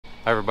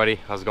Hi everybody,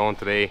 how's it going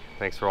today?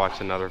 Thanks for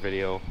watching another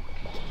video.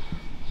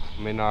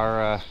 I'm in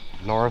our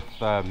north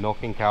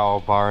milking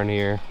cow barn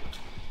here,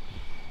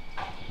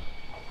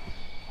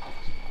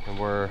 and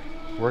we're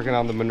working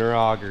on the manure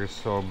augers.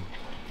 So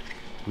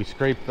we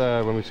scrape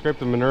when we scrape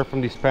the manure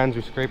from these pens,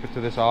 we scrape it to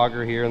this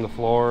auger here in the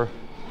floor,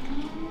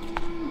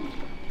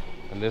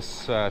 and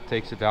this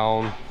takes it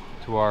down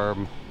to our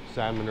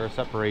sand manure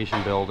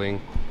separation building.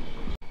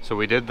 So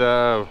we did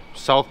the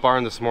south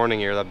barn this morning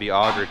here, that'd be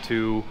auger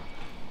 2.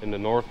 In the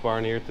north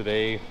barn here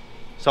today.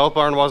 South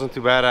barn wasn't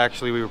too bad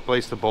actually. We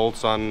replaced the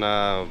bolts on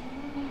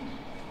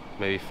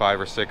maybe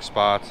 5 or 6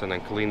 spots and then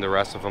cleaned the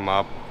rest of them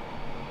up.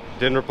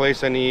 Didn't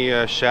replace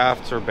any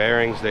shafts or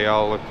bearings. They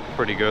all look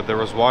pretty good. There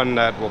was one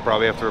that we'll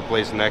probably have to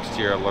replace next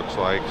year, it looks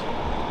like.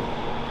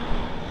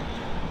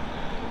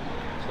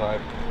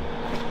 So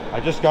I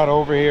just got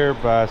over here,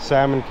 but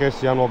Sam and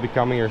Christian will be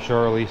coming here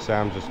shortly.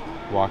 Sam's just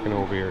walking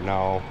over here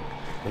now.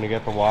 I'm gonna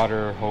get the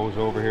water hose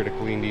over here to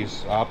clean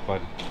these up,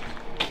 but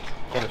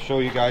I'm going to show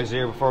you guys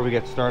here before we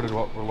get started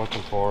what we're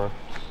looking for.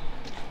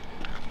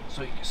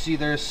 So you can see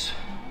there's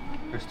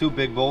 2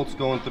 big bolts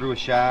going through a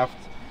shaft,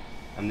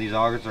 and these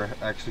augers are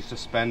actually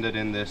suspended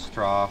in this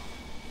trough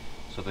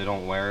so they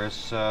don't wear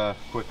as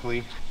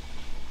quickly.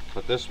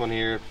 But this one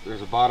here,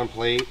 there's a bottom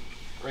plate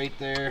right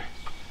there.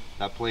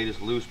 That plate is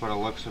loose by the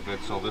looks of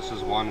it, so this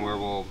is one where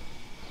we'll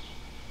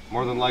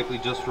more than likely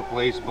just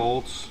replace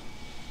bolts.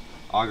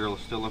 Auger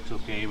still looks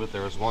okay, but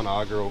there was one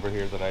auger over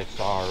here that I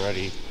saw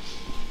already.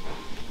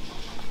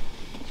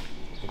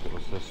 I think it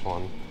was this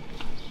one.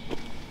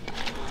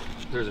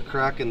 There's a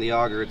crack in the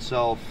auger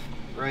itself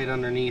right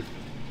underneath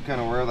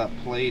kind of where that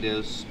plate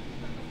is,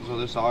 so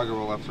this auger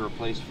we'll have to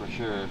replace for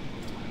sure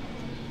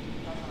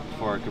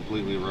before it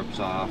completely rips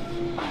off.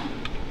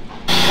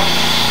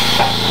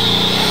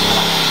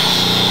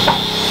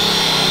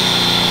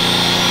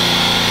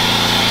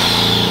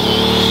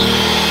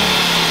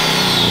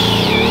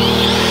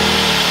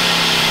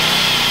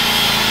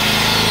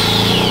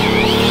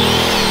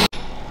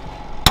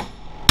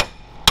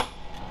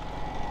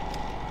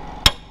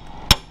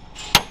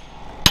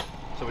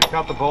 So we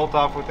cut the bolt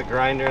off with the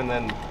grinder and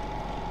then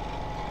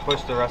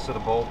push the rest of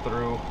the bolt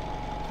through,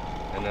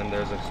 and then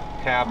there's a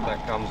cap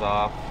that comes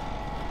off.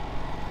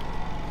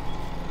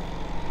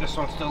 This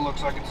one still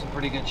looks like it's in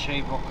pretty good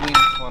shape. We'll clean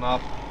this one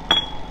up.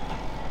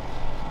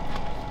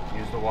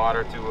 Use the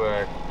water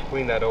to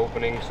clean that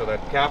opening. So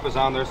that cap is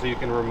on there so you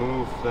can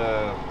remove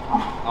the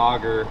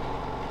auger.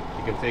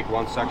 You can take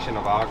one section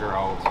of auger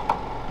out.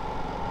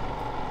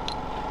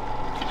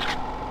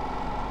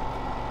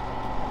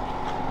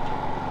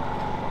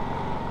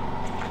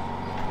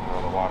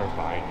 Water's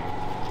behind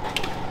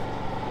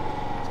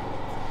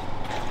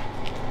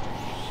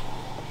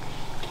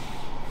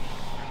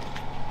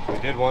you. We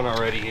did one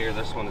already here.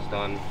 This one is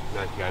done.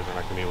 Now you guys are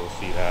not going to be able to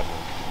see that.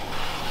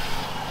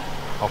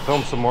 I'll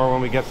film some more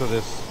when we get to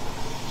this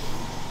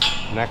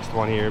next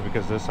one here,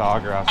 because this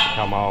auger has to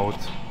come out.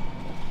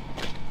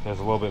 There's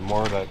a little bit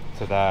more to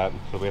that,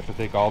 so we have to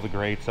take all the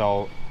grates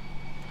out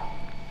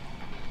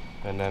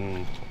and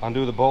then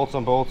undo the bolts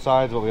on both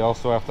sides, but we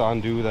also have to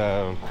undo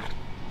the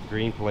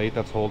green plate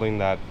that's holding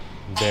that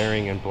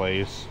bearing in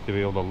place to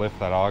be able to lift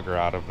that auger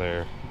out of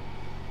there.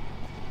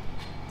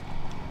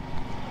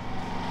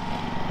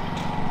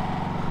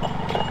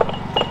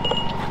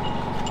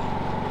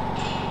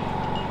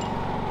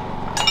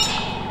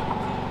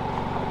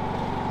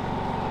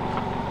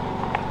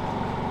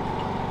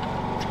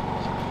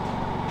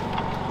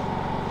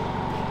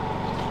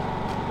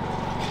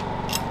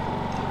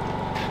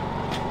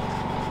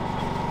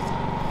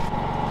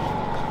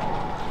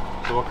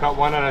 So we'll cut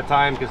one at a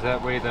time, because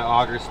that way the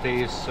auger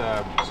stays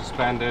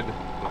suspended.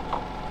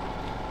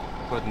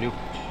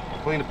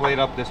 Clean the plate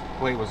up. This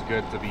plate was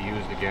good to be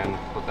used again.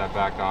 Put that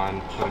back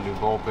on, put a new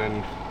bolt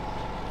in,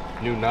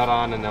 new nut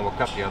on, and then we'll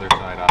cut the other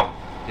side off,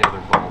 the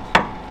other bolt.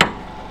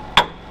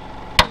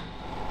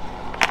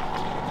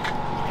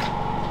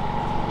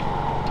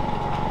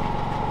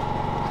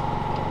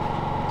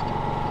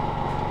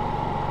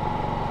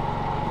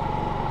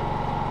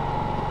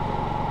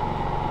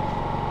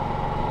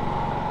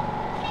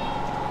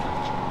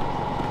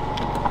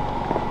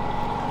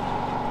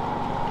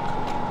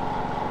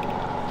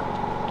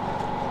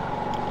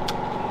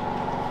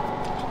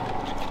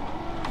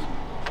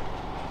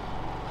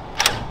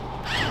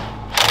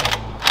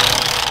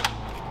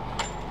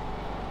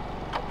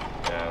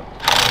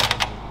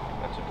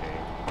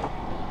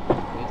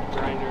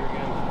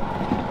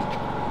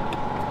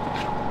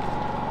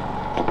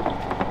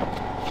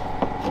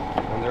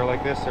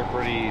 Like this, they're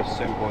pretty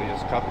simple. You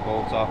just cut the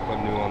bolts off, put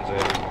new ones in.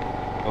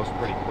 It goes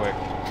pretty quick.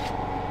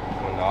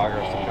 When the auger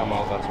has to come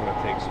out, that's when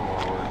it takes some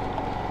more work.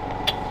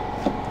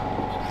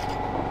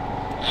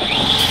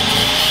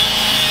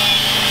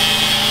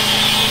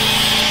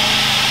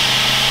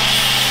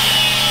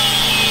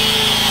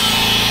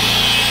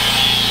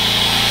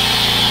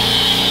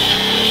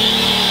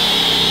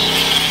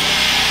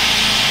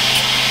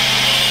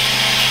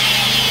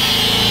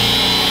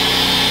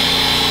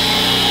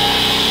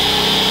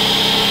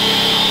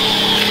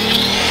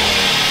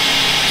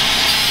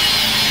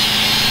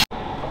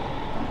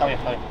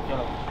 está bien. Yo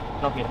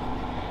lo quiero.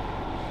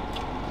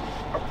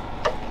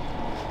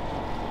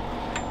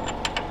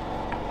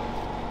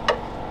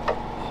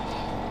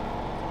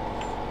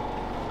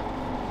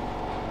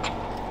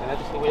 Ahora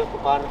sí voy a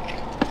ocupar.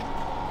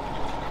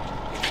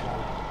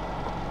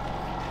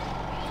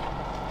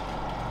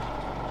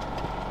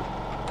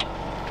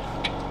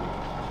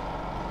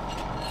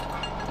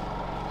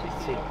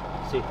 Sí,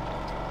 sí.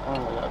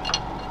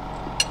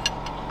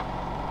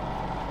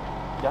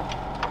 ¿Ya? Me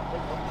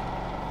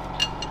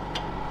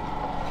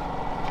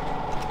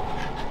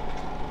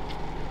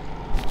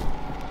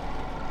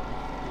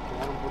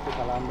quedaron un poco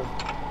calando.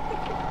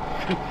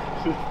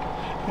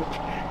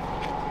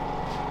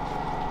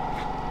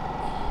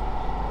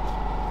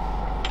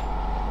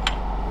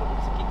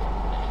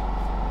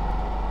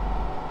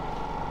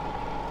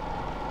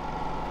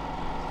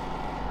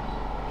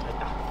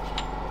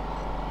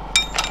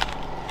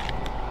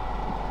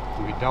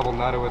 We double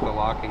nut it with the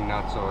locking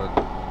nut so it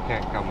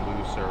can't come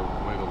loose or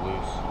wiggle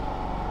loose.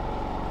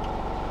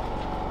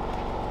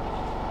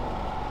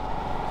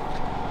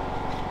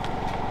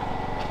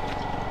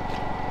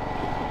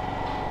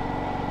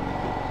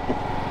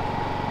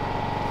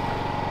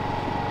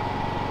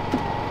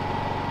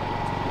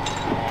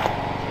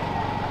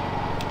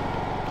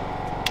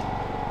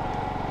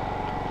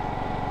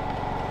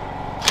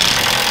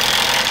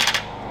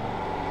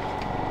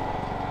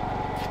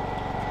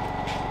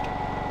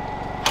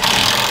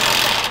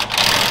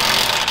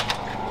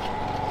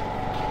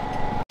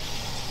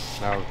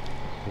 Now,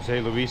 Jose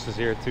Luis is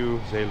here too.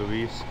 Jose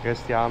Luis,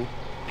 Christian,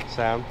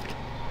 Sam.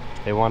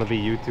 They want to be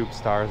YouTube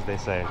stars, they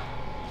say.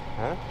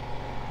 Huh?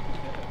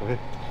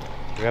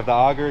 We have the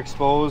auger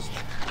exposed.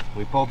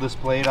 We pulled this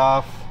plate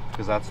off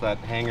because that's that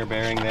hanger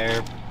bearing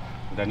there.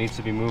 That needs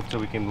to be moved so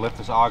we can lift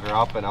this auger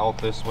up and out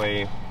this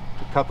way.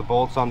 We cut the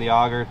bolts on the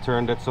auger,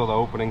 turned it so the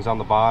opening's on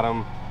the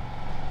bottom,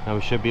 and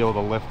we should be able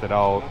to lift it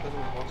out.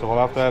 So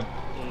we'll have to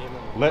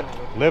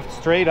lift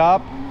straight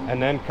up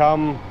and then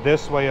come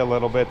this way a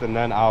little bit and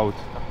then out.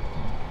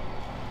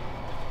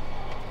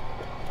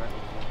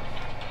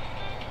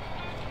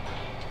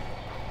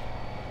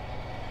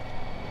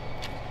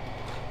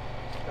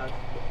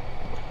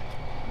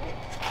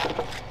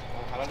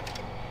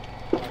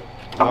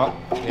 Oh,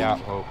 yeah,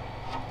 hope.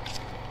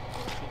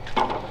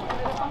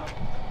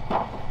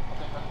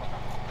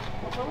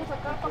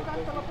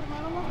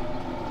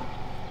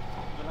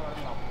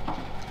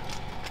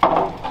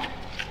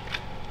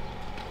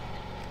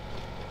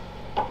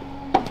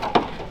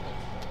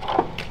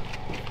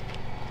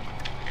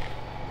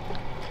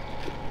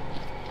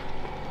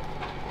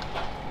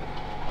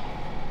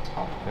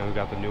 And we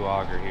got the new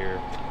auger here.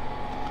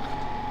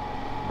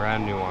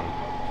 Brand new one.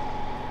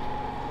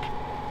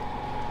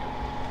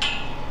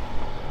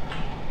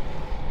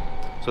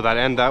 So that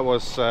end that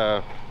was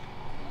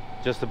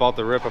just about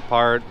to rip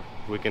apart.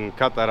 We can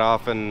cut that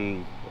off,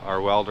 and our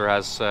welder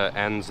has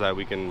ends that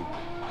we can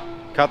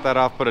cut that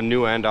off, put a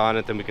new end on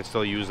it, then we can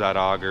still use that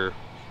auger.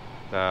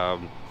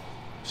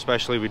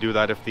 Especially we do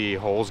that if the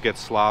holes get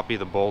sloppy,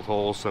 the bolt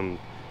holes, and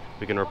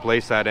we can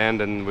replace that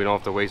end and we don't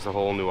have to waste a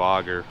whole new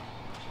auger.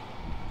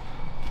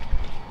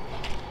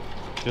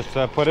 Just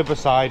put it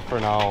beside for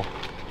now.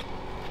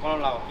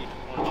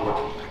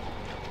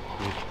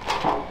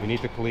 We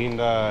need to clean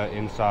the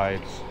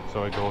insides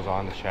so it goes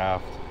on the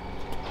shaft.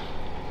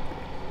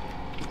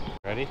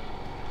 Ready?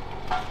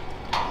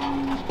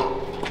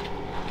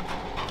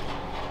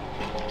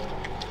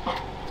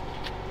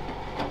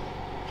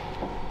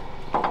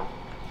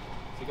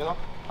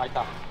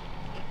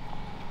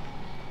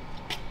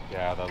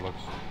 Yeah,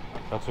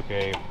 that's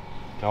okay.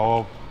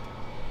 Now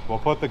we'll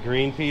put the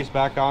green piece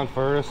back on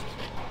first,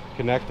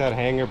 connect that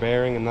hanger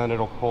bearing, and then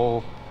it'll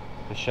pull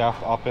the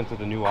shaft up into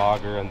the new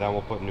auger, and then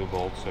we'll put new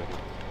bolts in.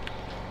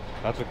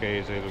 That's okay,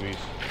 Jose Luis.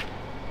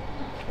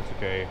 That's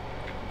okay.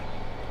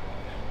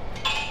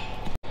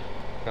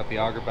 Got the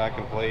auger back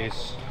in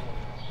place.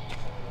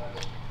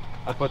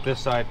 I put this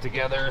side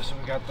together, so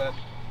we got that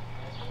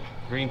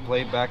green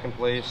plate back in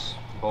place.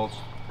 Bolts,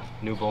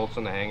 new bolts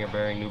in the hanger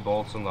bearing, new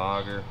bolts in the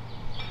auger.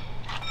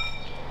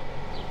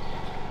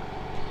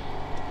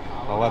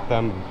 I'll let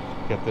them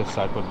get this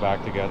side put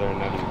back together, and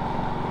then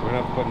we're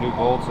gonna have to put new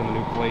bolts and a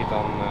new plate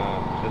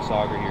on this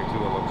auger here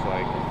too, it looks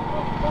like.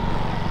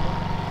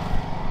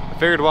 I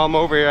figured while I'm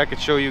over here I could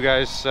show you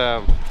guys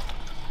so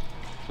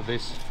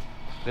this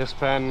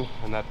pen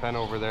and that pen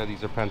over there,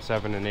 these are pen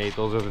 7 and 8.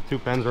 Those are the two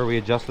pens where we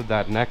adjusted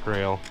that neck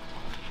rail.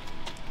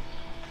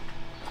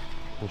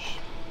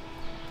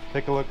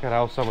 Take a look at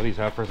how some of these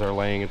heifers are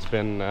laying. It's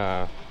been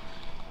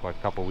what,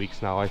 a couple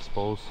weeks now, I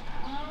suppose.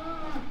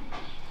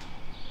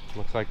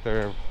 Looks like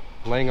they're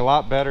laying a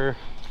lot better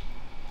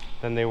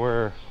than they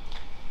were.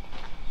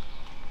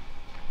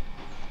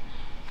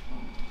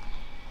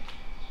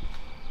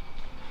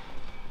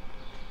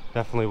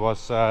 Definitely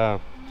was a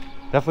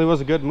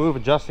good move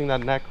adjusting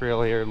that neck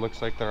rail here. It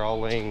looks like they're all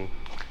laying.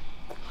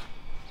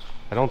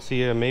 I don't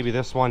see maybe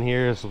this one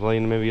here is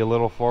laying maybe a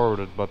little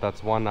forwarded, but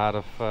that's one out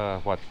of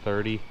what,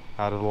 30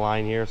 out of the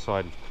line here, so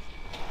I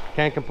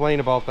can't complain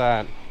about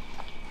that.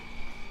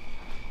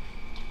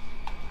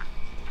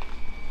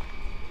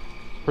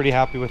 pretty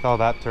happy with how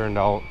that turned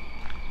out.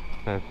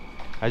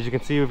 As you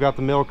can see, we've got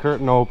the mill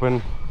curtain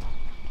open.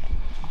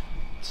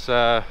 It's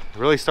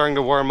really starting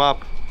to warm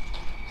up.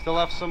 Still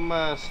have some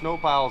snow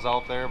piles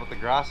out there, but the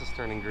grass is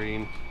turning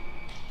green.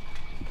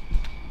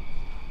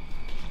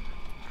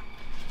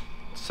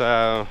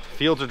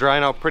 Fields are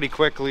drying out pretty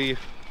quickly.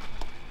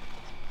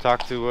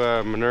 Talked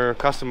to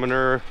custom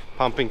manure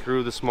pumping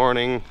crew this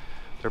morning.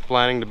 They're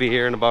planning to be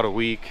here in about a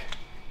week.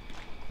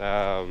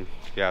 Yeah,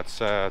 it's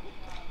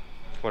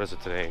what is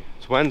it today?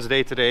 It's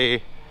Wednesday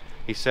today.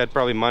 He said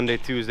probably Monday,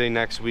 Tuesday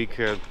next week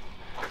to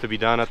be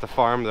done at the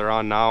farm they're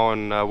on now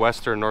in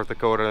western North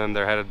Dakota, and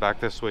they're headed back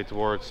this way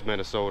towards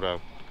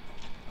Minnesota.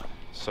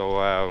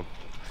 So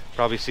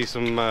probably see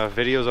some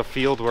videos of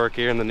field work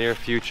here in the near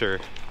future.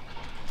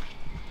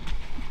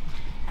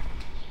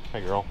 Hey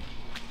girl.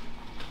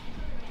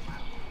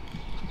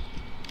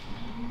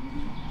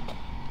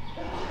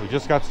 We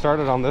just got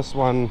started on this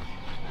one.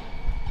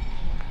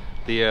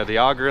 The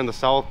auger in the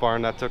south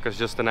barn, that took us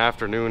just an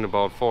afternoon,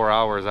 about 4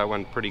 hours. That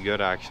went pretty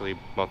good actually,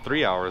 about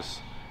 3 hours.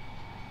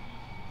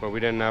 But we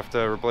didn't have to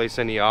replace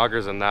any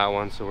augers in that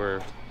one, so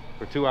we're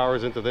 2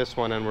 hours into this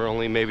one and we're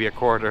only maybe a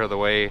quarter of the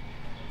way.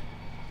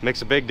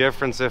 Makes a big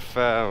difference if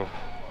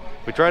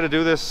we try to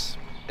do this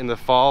in the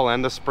fall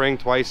and the spring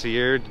twice a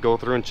year, go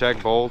through and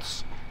check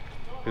bolts.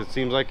 Because it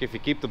seems like if you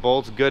keep the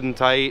bolts good and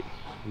tight,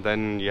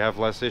 then you have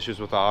less issues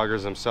with the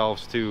augers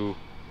themselves too.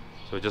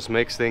 So it just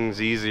makes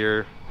things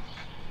easier.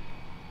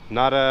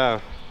 I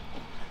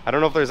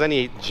don't know if there's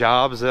any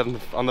jobs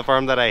on the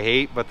farm that I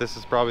hate, but this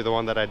is probably the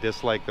one that I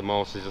dislike the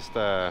most. It's just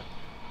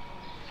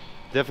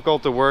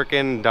difficult to work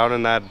in, down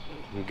in that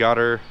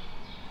gutter,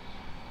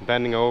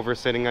 bending over,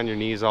 sitting on your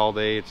knees all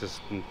day. It's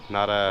just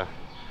not a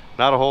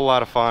whole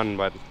lot of fun,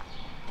 but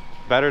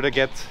better to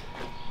get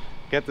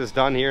this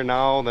done here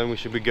now, then we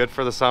should be good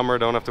for the summer.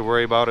 Don't have to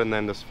worry about it, and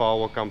then this fall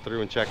we'll come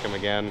through and check them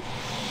again.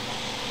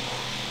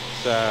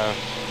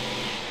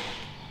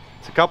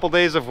 It's a couple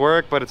days of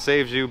work, but it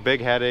saves you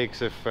big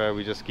headaches if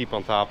we just keep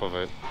on top of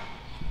it.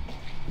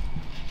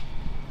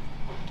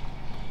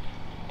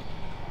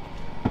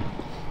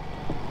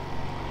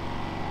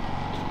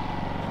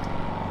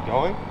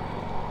 Going?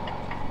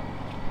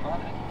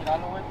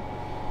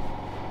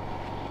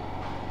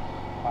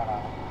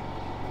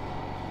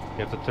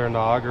 You have to turn the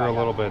auger a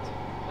little bit.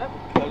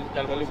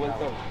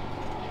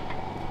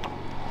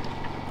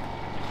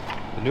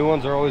 The new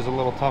ones are always a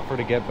little tougher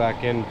to get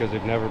back in because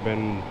they've never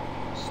been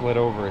slid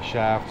over a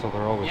shaft, so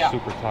they're always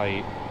super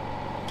tight.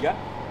 Yeah,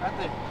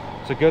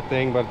 it's a good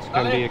thing, but it's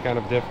going to be kind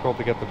of difficult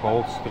to get the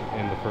bolts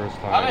in the first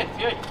time.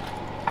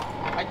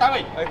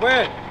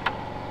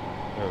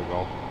 There we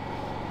go.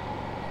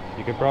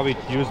 You could probably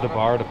use the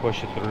bar to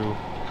push it through.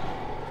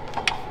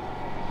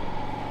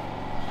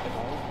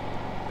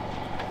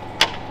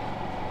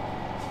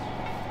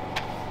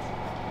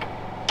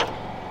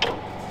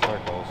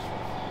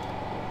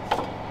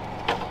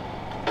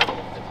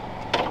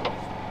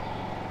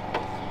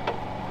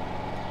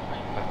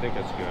 I think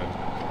it's good.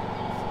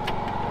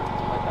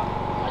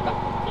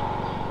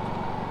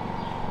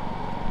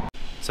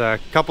 It's a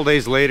couple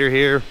days later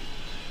here.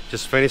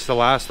 Just finished the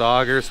last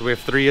auger, so we have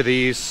 3 of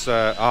these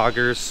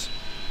augers.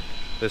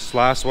 This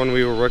last one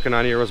we were working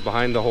on here was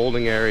behind the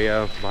holding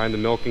area, behind the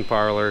milking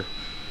parlor.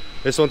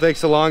 This one takes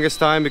the longest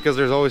time because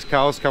there's always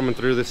cows coming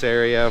through this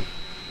area,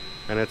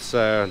 and it's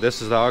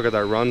this is the auger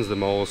that runs the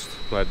most.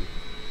 But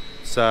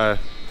it's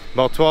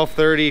about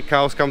 12:30.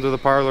 Cows come to the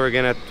parlor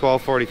again at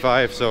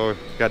 12:45, so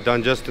got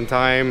done just in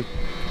time.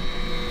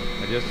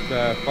 I just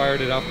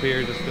fired it up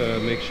here just to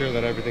make sure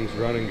that everything's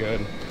running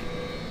good.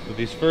 With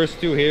these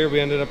first 2 here, we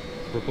ended up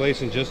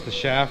replacing just the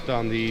shaft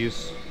on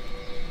these.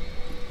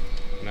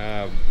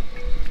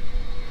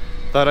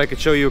 Thought I could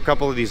show you a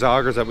couple of these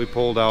augers that we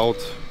pulled out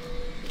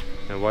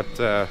and what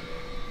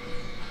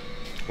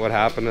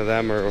happened to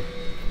them. Or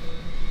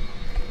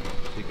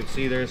you can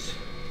see there's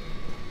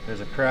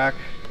a crack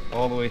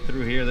all the way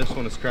through here. This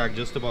one is cracked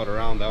just about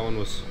around. That one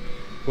was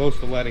close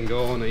to letting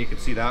go, and you can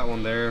see that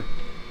one there.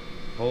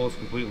 The hole is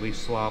completely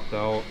slopped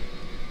out.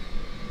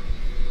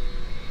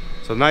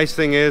 So the nice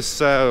thing is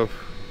the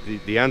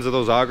ends of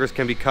those augers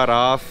can be cut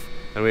off,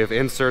 and we have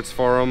inserts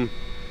for them.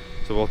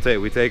 So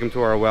we take them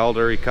to our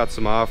welder. He cuts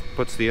them off,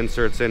 puts the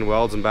inserts in,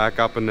 welds them back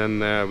up, and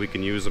then we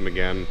can use them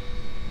again.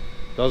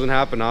 Doesn't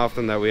happen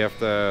often that we have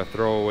to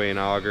throw away an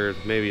auger.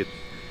 Maybe a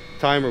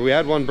time where we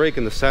had one break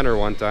in the center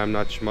one time.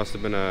 Must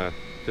have been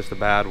just a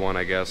bad one,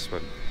 I guess.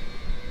 But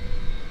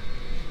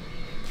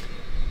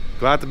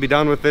glad to be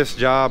done with this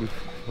job.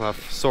 I'll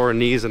have sore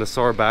knees and a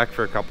sore back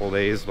for a couple of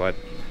days, but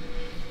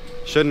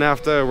shouldn't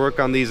have to work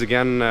on these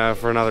again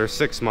for another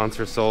 6 months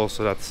or so.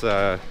 So that's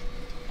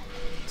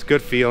it's a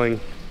good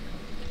feeling.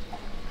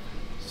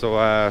 So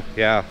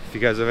yeah, if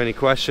you guys have any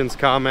questions,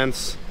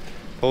 comments,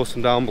 post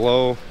them down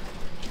below.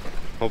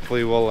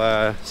 Hopefully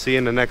we'll see you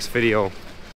in the next video.